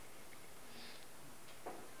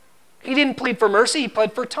 He didn't plead for mercy, he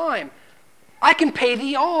pled for time. I can pay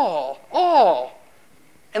thee all.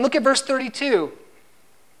 And look at verse 32.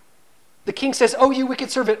 The king says, oh, you wicked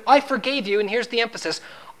servant, I forgave you, and here's the emphasis,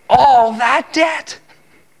 all that debt.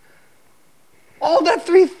 All that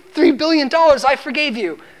 $3 billion, I forgave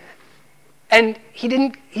you. And he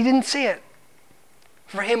didn't see it.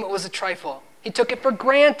 For him, it was a trifle. He took it for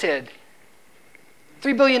granted.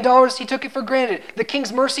 $3 billion, he took it for granted. The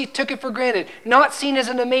king's mercy took it for granted. Not seen as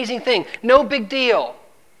an amazing thing. No big deal.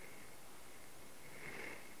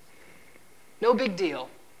 No big deal.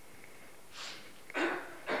 And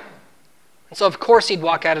so, of course, he'd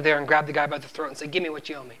walk out of there and grab the guy by the throat and say, give me what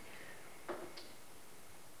you owe me.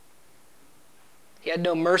 He had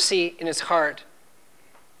no mercy in his heart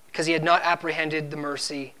because he had not apprehended the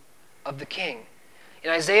mercy of the king. In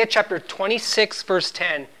Isaiah chapter 26, verse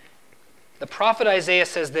 10, the prophet Isaiah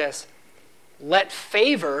says this, let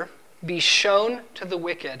favor be shown to the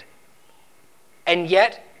wicked, and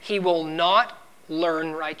yet he will not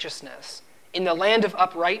learn righteousness. In the land of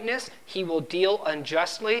uprightness, he will deal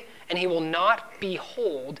unjustly, and he will not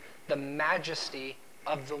behold the majesty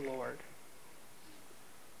of the Lord.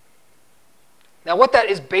 Now, what that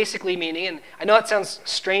is basically meaning, and I know it sounds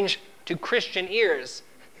strange to Christian ears,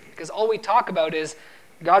 because all we talk about is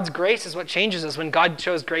God's grace is what changes us when God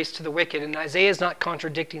shows grace to the wicked, and Isaiah is not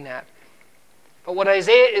contradicting that. But what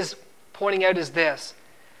Isaiah is pointing out is this.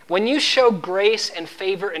 When you show grace and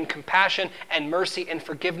favor and compassion and mercy and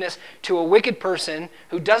forgiveness to a wicked person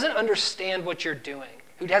who doesn't understand what you're doing,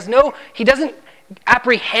 he doesn't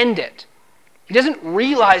apprehend it, he doesn't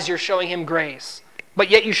realize you're showing him grace,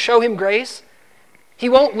 but yet you show him grace, he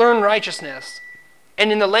won't learn righteousness.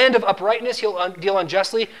 And in the land of uprightness, he'll deal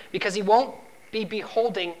unjustly because he won't be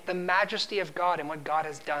beholding the majesty of God and what God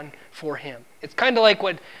has done for him. It's kind of like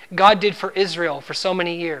what God did for Israel for so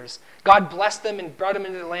many years. God blessed them and brought them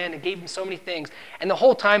into the land and gave them so many things. And the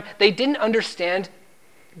whole time, they didn't understand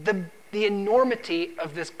the enormity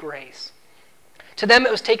of this grace. To them,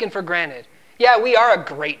 it was taken for granted. Yeah, we are a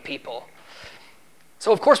great people.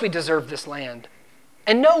 So of course we deserve this land.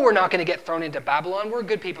 And no, we're not going to get thrown into Babylon. We're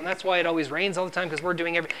good people, and that's why it always rains all the time, because we're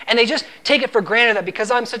doing everything. And they just take it for granted that because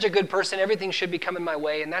I'm such a good person, everything should be coming my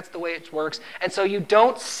way, and that's the way it works. And so you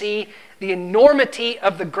don't see the enormity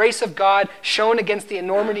of the grace of God shown against the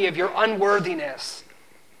enormity of your unworthiness.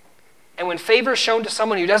 And when favor is shown to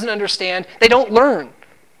someone who doesn't understand, they don't learn.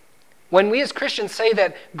 When we as Christians say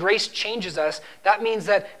that grace changes us, that means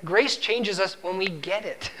that grace changes us when we get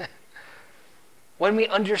it, when we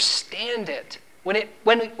understand it, when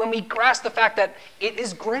we grasp the fact that it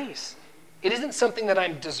is grace. It isn't something that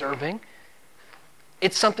I'm deserving.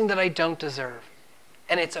 It's something that I don't deserve.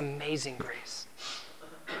 And it's amazing grace.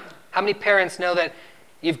 How many parents know that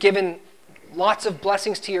you've given lots of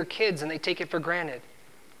blessings to your kids and they take it for granted?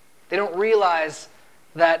 They don't realize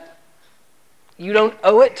that you don't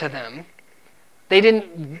owe it to them.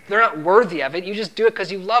 They're not worthy of it. You just do it because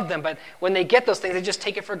you love them. But when they get those things, they just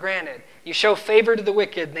take it for granted. You show favor to the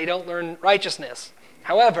wicked, and they don't learn righteousness.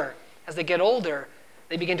 However, as they get older,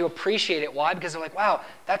 they begin to appreciate it. Why? Because they're like, wow,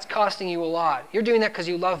 that's costing you a lot. You're doing that because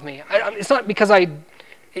you love me. It's not because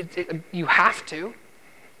you have to.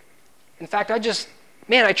 In fact,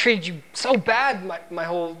 I treated you so bad my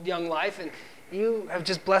whole young life, and you have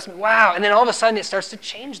just blessed me. Wow. And then all of a sudden it starts to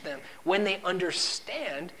change them when they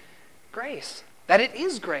understand grace, that it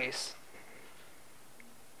is grace.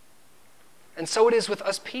 And so it is with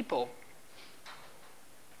us people.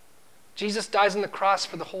 Jesus dies on the cross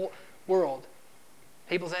for the whole world.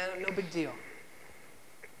 People say, no big deal.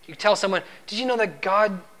 You tell someone, did you know that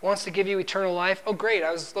God wants to give you eternal life? Oh, great,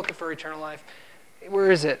 I was looking for eternal life.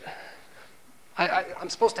 Where is it? I'm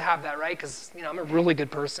supposed to have that, right? Because I'm a really good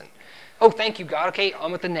person. Oh, thank you, God. Okay,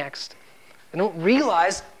 on with the next. They don't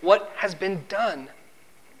realize what has been done.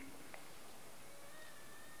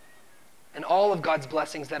 And all of God's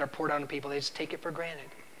blessings that are poured out on people, they just take it for granted.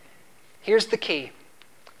 Here's the key.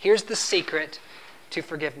 Here's the secret to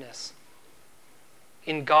forgiveness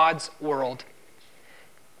in God's world.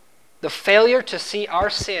 The failure to see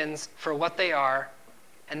our sins for what they are,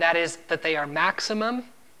 and that is that they are maximum,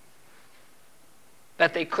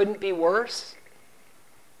 that they couldn't be worse,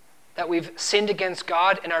 that we've sinned against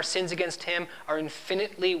God and our sins against him are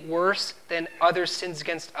infinitely worse than other sins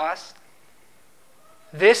against us.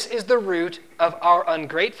 This is the root of our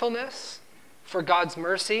ungratefulness for God's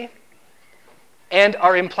mercy and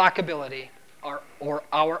our implacability, or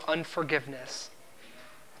our unforgiveness.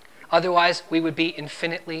 Otherwise, we would be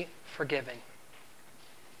infinitely forgiving.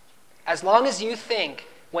 As long as you think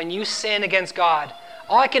when you sin against God,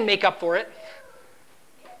 oh, I can make up for it.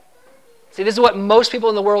 See, this is what most people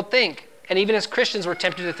in the world think. And even as Christians, we're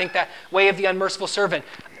tempted to think that way of the unmerciful servant.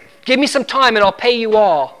 Give me some time and I'll pay you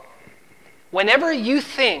all. Whenever you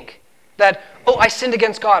think that, oh, I sinned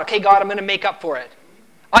against God. Okay, God, I'm going to make up for it.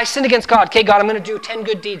 I sinned against God. Okay, God, I'm going to do 10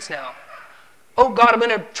 good deeds now. Oh, God, I'm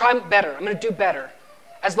going to try better. I'm going to do better.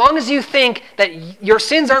 As long as you think that your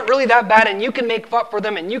sins aren't really that bad and you can make up for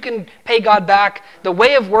them and you can pay God back, the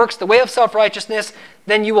way of works, the way of self-righteousness,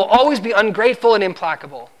 then you will always be ungrateful and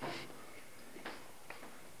implacable.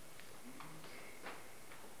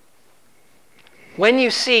 When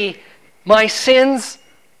you see my sins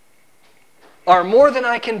are more than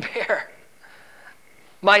I can bear,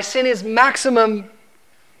 my sin is maximum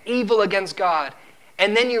evil against God,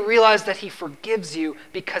 and then you realize that he forgives you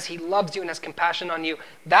because he loves you and has compassion on you,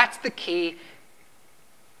 that's the key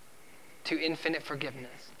to infinite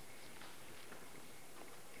forgiveness.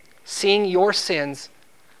 Seeing your sins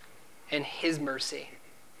and his mercy.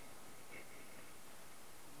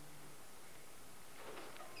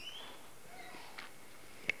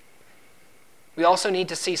 We also need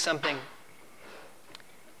to see something.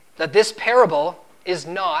 That this parable is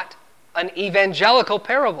not an evangelical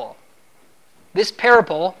parable. This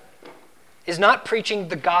parable is not preaching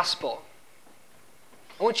the gospel.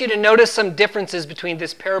 I want you to notice some differences between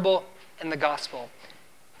this parable and the gospel.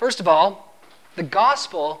 First of all, the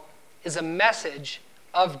gospel is a message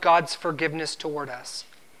of God's forgiveness toward us.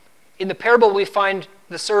 In the parable, we find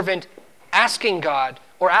the servant asking God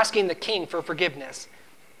or asking the king for forgiveness.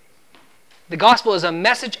 The gospel is a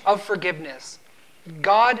message of forgiveness.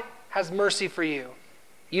 God has mercy for you.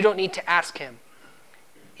 You don't need to ask him.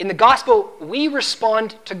 In the gospel, we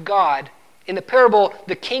respond to God. In the parable,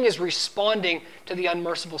 the king is responding to the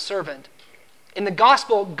unmerciful servant. In the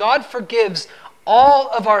gospel, God forgives all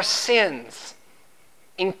of our sins,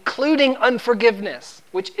 including unforgiveness,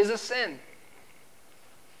 which is a sin.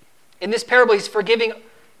 In this parable, he's forgiving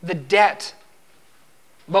the debt.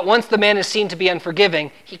 But once the man is seen to be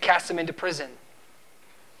unforgiving, he casts him into prison.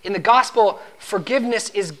 In the gospel, forgiveness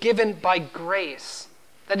is given by grace.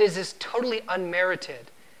 That is totally unmerited.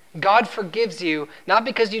 God forgives you, not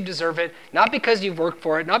because you deserve it, not because you've worked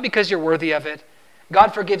for it, not because you're worthy of it.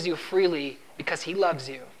 God forgives you freely because he loves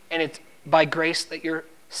you. And it's by grace that you're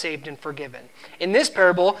saved and forgiven. In this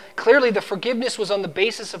parable, clearly the forgiveness was on the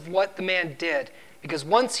basis of what the man did. Because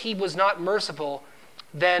once he was not merciful,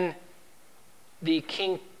 then the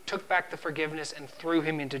king took back the forgiveness and threw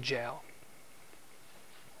him into jail.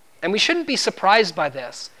 And we shouldn't be surprised by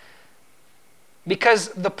this, because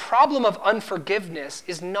the problem of unforgiveness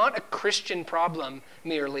is not a Christian problem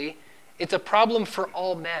merely. It's a problem for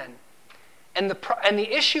all men. And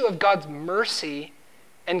the issue of God's mercy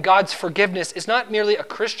and God's forgiveness is not merely a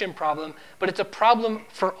Christian problem, but it's a problem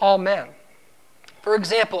for all men. For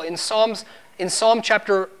example, in Psalm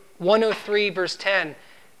chapter 103, verse 10,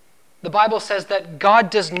 the Bible says that God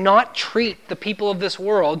does not treat the people of this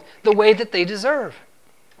world the way that they deserve.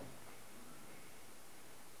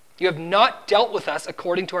 You have not dealt with us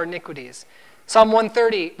according to our iniquities. Psalm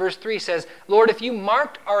 130, verse 3 says, Lord, if you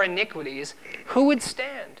marked our iniquities, who would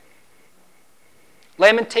stand?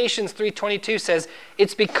 Lamentations 3:22 says,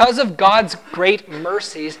 it's because of God's great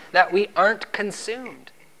mercies that we aren't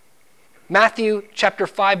consumed. Matthew chapter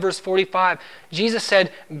 5, verse 45, Jesus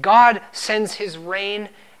said, God sends his rain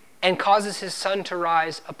and causes his sun to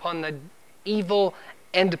rise upon the evil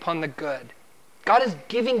and upon the good. God is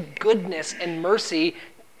giving goodness and mercy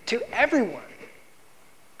to everyone.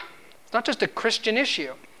 It's not just a Christian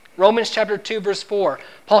issue. Romans chapter 2, verse 4,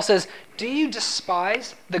 Paul says, do you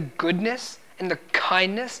despise the goodness and the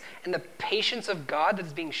kindness and the patience of God that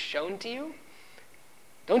is being shown to you?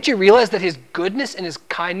 Don't you realize that his goodness and his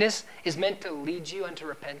kindness is meant to lead you unto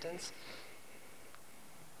repentance?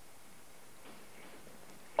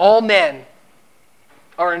 All men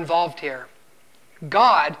are involved here.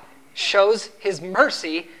 God shows his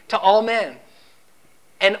mercy to all men.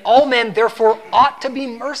 And all men, therefore, ought to be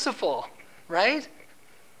merciful, right?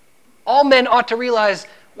 All men ought to realize,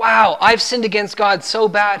 wow, I've sinned against God so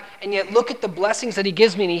bad, and yet look at the blessings that he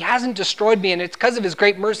gives me, and he hasn't destroyed me, and it's because of his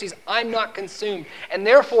great mercies I'm not consumed. And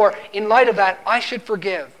therefore, in light of that, I should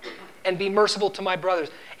forgive and be merciful to my brothers.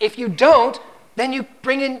 If you don't, then you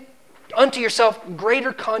bring in unto yourself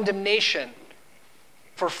greater condemnation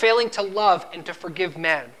for failing to love and to forgive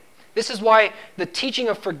men. This is why the teaching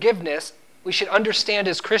of forgiveness, we should understand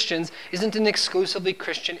as Christians, isn't an exclusively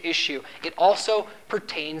Christian issue. It also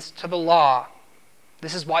pertains to the law.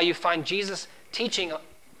 This is why you find Jesus teaching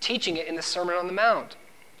it in the Sermon on the Mount.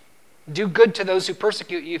 Do good to those who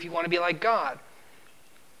persecute you if you want to be like God.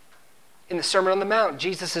 In the Sermon on the Mount,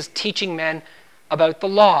 Jesus is teaching men about the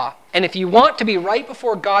law. And if you want to be right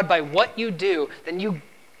before God by what you do, then you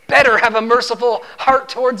better have a merciful heart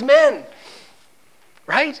towards men.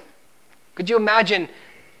 Right? Could you imagine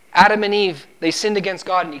Adam and Eve, they sinned against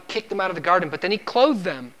God and he kicked them out of the garden, but then he clothed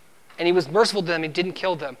them and he was merciful to them and didn't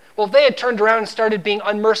kill them. Well, if they had turned around and started being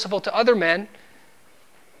unmerciful to other men,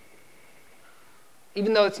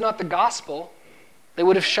 even though it's not the gospel, they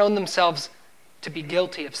would have shown themselves to be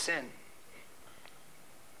guilty of sin.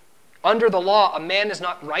 Under the law, a man is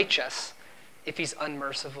not righteous if he's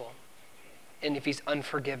unmerciful and if he's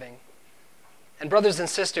unforgiving. And brothers and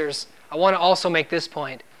sisters, I want to also make this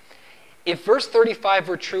point. If verse 35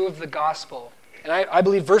 were true of the gospel, and I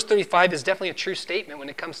believe verse 35 is definitely a true statement when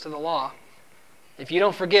it comes to the law. If you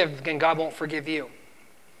don't forgive, then God won't forgive you.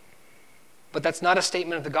 But that's not a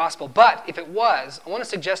statement of the gospel. But if it was, I want to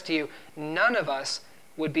suggest to you, none of us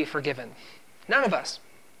would be forgiven. None of us.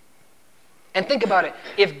 And think about it.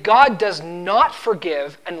 If God does not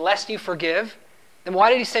forgive unless you forgive, then why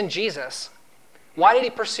did he send Jesus? Why did he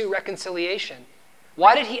pursue reconciliation?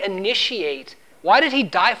 Why did he initiate? Why did he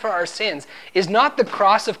die for our sins? Is not the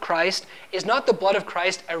cross of Christ, is not the blood of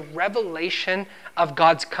Christ a revelation of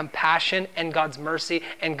God's compassion and God's mercy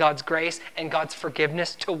and God's grace and God's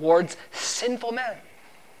forgiveness towards sinful men?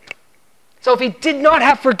 So if he did not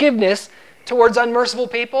have forgiveness towards unmerciful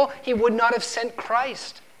people, he would not have sent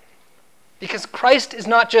Christ. Because Christ is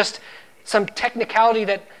not just some technicality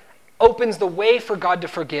that opens the way for God to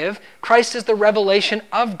forgive. Christ is the revelation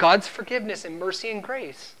of God's forgiveness and mercy and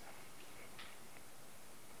grace.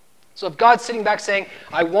 So if God's sitting back saying,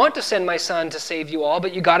 I want to send my son to save you all,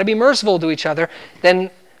 but you got to be merciful to each other, then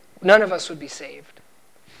none of us would be saved.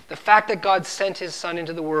 The fact that God sent his son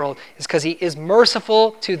into the world is because he is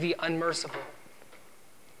merciful to the unmerciful.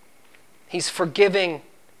 He's forgiving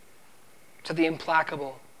to the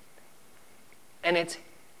implacable. And it's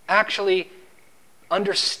actually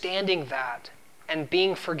understanding that and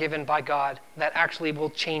being forgiven by God that actually will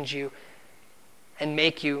change you and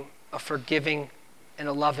make you a forgiving and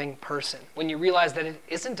a loving person. When you realize that it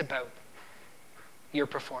isn't about your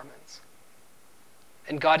performance.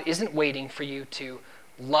 And God isn't waiting for you to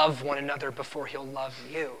love one another before he'll love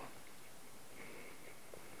you.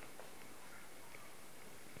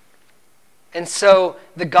 And so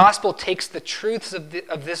the gospel takes the truths of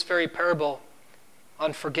this very parable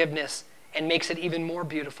on forgiveness and makes it even more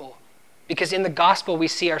beautiful. Because in the gospel we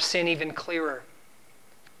see our sin even clearer.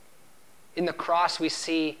 In the cross, we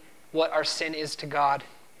see what our sin is to God.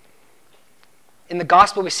 In the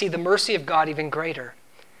gospel, we see the mercy of God even greater.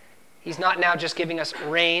 He's not now just giving us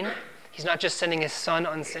rain. He's not just sending his son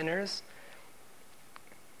on sinners.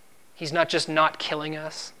 He's not just not killing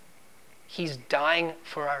us. He's dying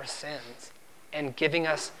for our sins and giving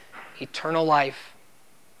us eternal life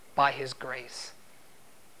by his grace.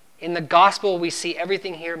 In the gospel, we see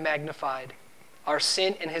everything here magnified, our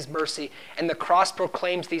sin and his mercy, and the cross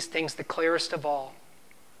proclaims these things the clearest of all.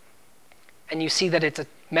 And you see that it's a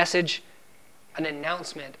message, an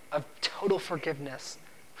announcement of total forgiveness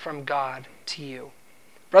from God to you.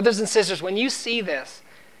 Brothers and sisters, when you see this,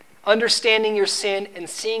 understanding your sin and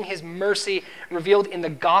seeing his mercy revealed in the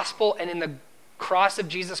gospel and in the cross of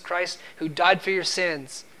Jesus Christ who died for your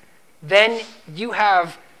sins, then you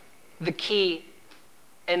have the key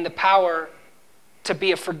and the power to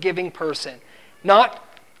be a forgiving person. Not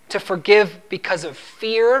to forgive because of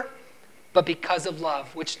fear, but because of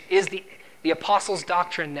love, which is the apostles'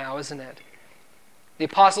 doctrine now, isn't it? The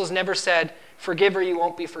apostles never said, forgive or you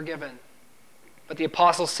won't be forgiven. But the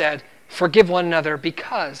apostles said, forgive one another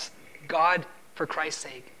because God, for Christ's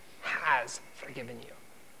sake, has forgiven you.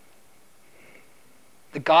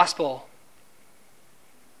 The gospel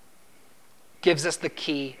gives us the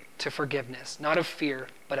key to forgiveness, not of fear,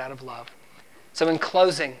 but out of love. So in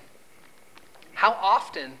closing, how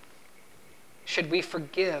often should we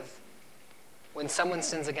forgive when someone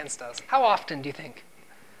sins against us? How often do you think?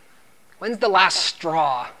 When's the last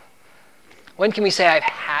straw? When can we say, I've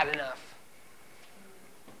had enough?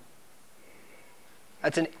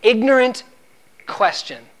 That's an ignorant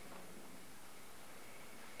question.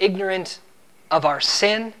 Ignorant of our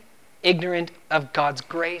sin, ignorant of God's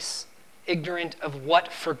grace, ignorant of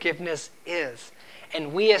what forgiveness is.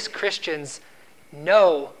 And we as Christians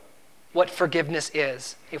know what forgiveness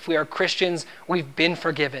is. If we are Christians, we've been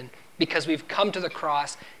forgiven because we've come to the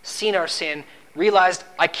cross, seen our sin, realized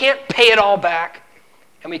I can't pay it all back,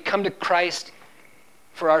 and we come to Christ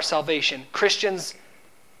for our salvation. Christians,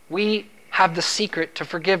 we have the secret to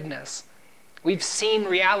forgiveness. We've seen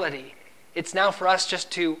reality. It's now for us just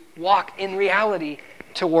to walk in reality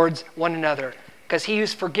towards one another, because he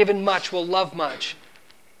who's forgiven much will love much.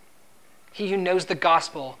 He who knows the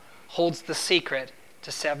gospel holds the secret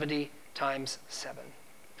to 70 times 7.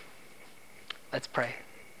 Let's pray.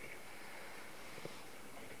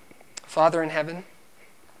 Father in heaven,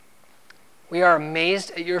 we are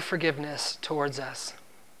amazed at your forgiveness towards us.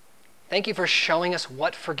 Thank you for showing us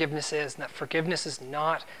what forgiveness is, and that forgiveness is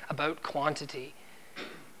not about quantity.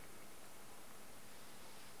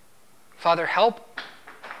 Father, help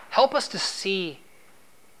us to see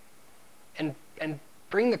and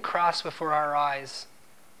bring the cross before our eyes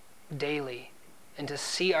daily, and to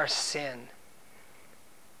see our sin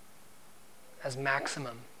as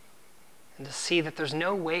maximum, and to see that there's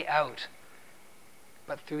no way out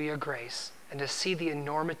but through your grace, and to see the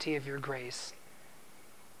enormity of your grace.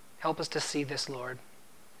 Help us to see this, Lord,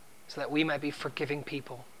 so that we might be forgiving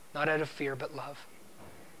people, not out of fear but love.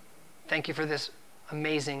 Thank you for this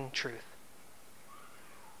amazing truth.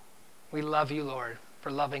 We love you, Lord,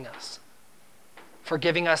 for loving us,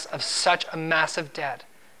 forgiving us of such a massive debt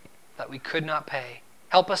that we could not pay.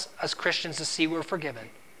 Help us as Christians to see we're forgiven.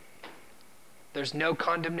 There's no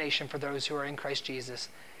condemnation for those who are in Christ Jesus.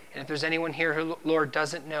 And if there's anyone here who, Lord,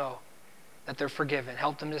 doesn't know that they're forgiven,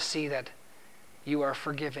 help them to see that you are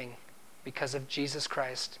forgiving because of Jesus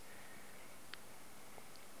Christ.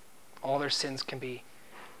 All their sins can be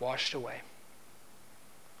washed away.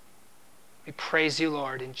 We praise you,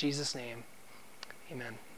 Lord, in Jesus' name. Amen.